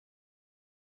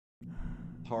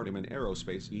Hardiman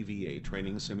Aerospace EVA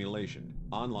Training Simulation,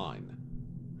 Online.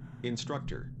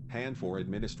 Instructor, Han for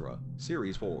Administra,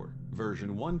 Series 4,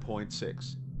 version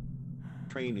 1.6.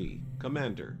 Trainee,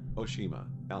 Commander, Oshima,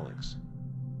 Alex.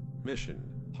 Mission,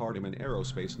 Hardiman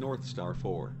Aerospace North Star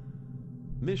 4.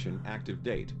 Mission active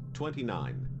date,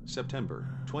 29 September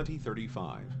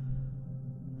 2035.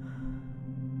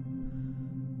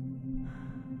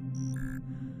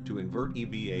 To invert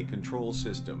EVA control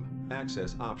system,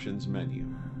 access options menu.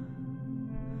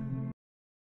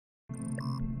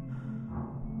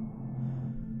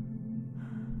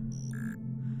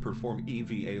 Perform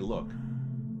EVA look.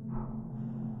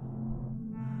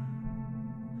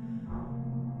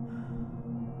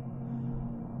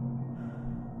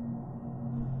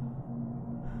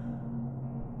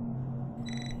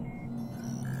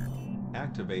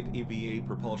 Activate EVA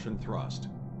propulsion thrust.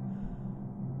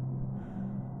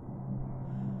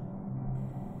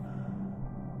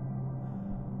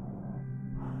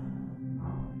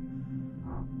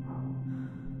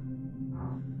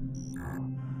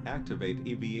 Activate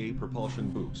EVA propulsion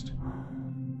boost.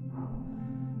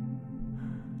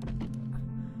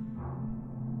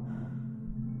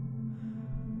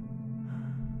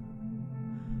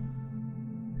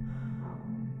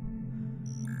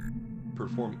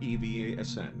 Perform EVA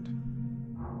ascend.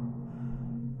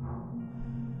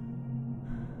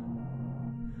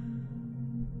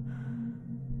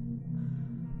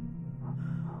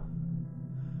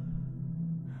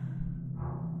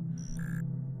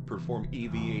 Perform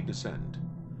EVA descend.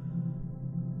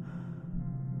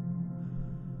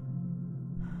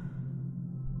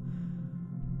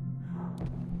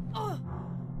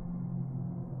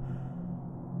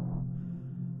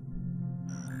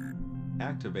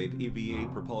 Activate EVA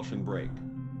propulsion brake.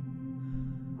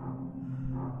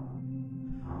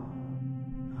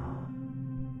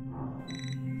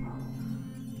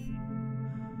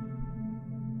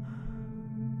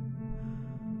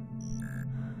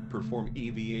 Perform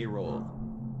EVA roll.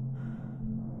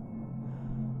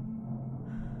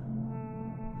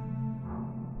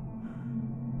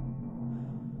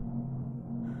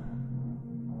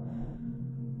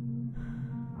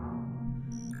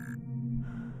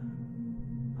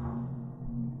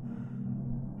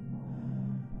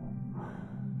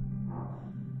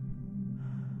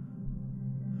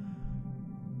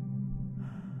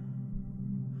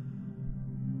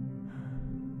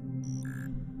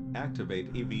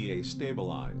 Activate EVA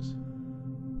stabilize.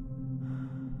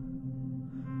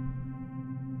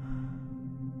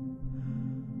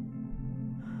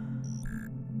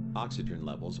 Oxygen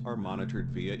levels are monitored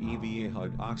via EVA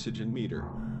HUD oxygen meter.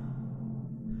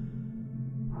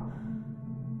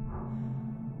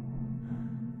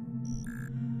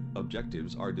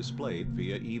 Objectives are displayed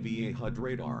via EVA HUD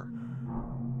radar.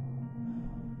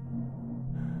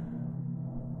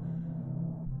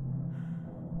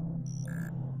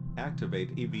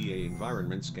 Activate EVA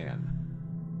environment scan.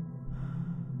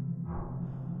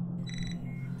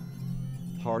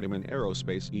 Hardiman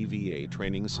Aerospace EVA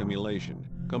training simulation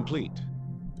complete.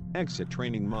 Exit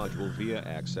training module via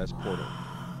access portal.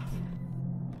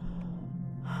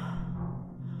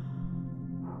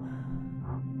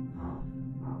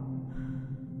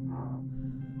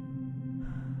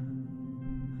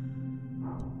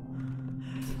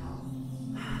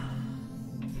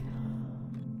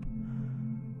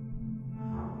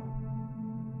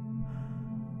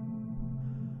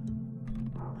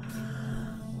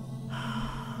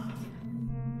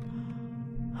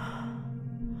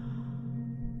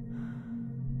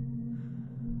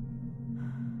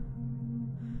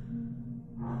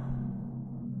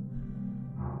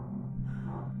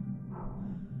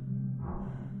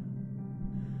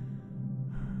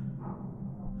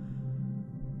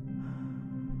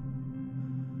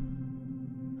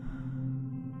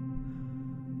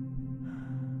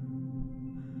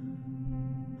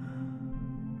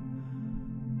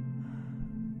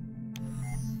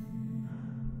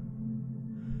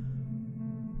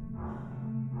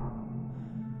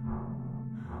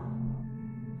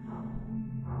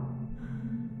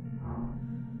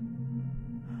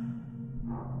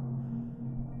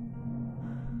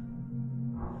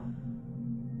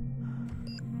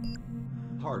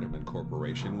 Hardiman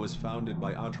Corporation was founded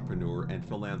by entrepreneur and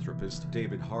philanthropist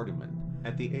David Hardiman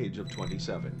at the age of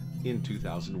 27 in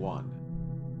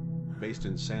 2001. Based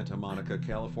in Santa Monica,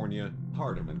 California,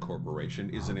 Hardiman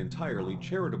Corporation is an entirely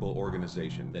charitable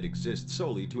organization that exists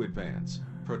solely to advance,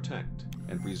 protect,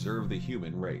 and preserve the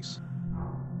human race.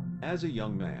 As a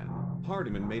young man,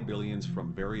 Hardiman made billions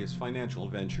from various financial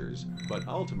ventures, but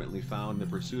ultimately found the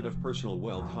pursuit of personal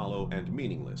wealth hollow and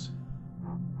meaningless.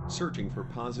 Searching for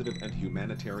positive and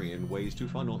humanitarian ways to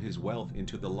funnel his wealth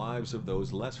into the lives of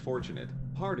those less fortunate,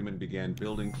 Hardiman began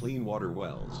building clean water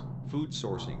wells, food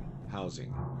sourcing,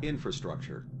 housing,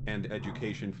 infrastructure, and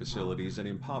education facilities in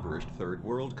impoverished third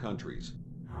world countries.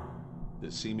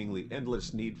 The seemingly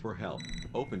endless need for help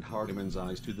opened Hardiman's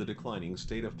eyes to the declining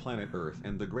state of planet Earth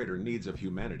and the greater needs of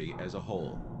humanity as a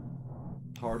whole.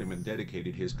 Hardiman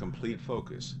dedicated his complete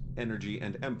focus, energy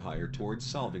and empire towards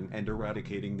solving and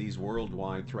eradicating these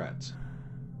worldwide threats.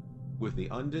 With the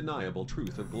undeniable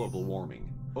truth of global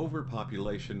warming,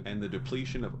 overpopulation and the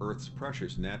depletion of Earth's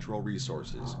precious natural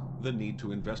resources, the need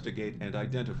to investigate and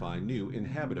identify new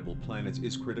inhabitable planets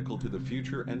is critical to the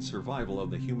future and survival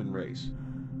of the human race.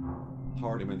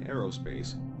 Hardiman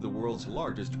Aerospace, the world's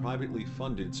largest privately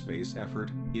funded space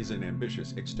effort, is an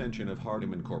ambitious extension of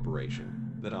Hardiman Corporation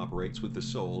that operates with the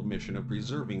sole mission of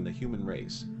preserving the human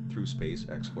race through space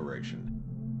exploration.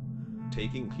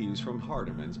 Taking cues from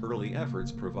Hardiman's early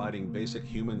efforts providing basic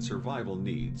human survival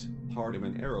needs,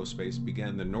 Hardiman Aerospace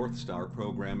began the North Star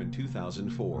program in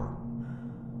 2004.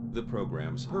 The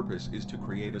program's purpose is to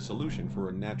create a solution for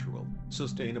a natural,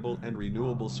 sustainable and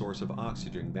renewable source of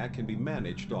oxygen that can be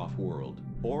managed off-world,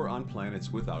 or on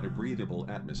planets without a breathable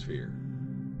atmosphere.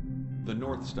 The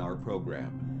North Star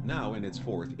program, now in its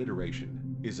fourth iteration,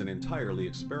 is an entirely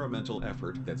experimental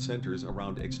effort that centers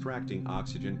around extracting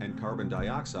oxygen and carbon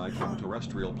dioxide from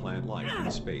terrestrial plant life in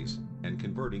space and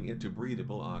converting it to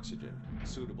breathable oxygen,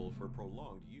 suitable for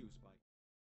prolonged use by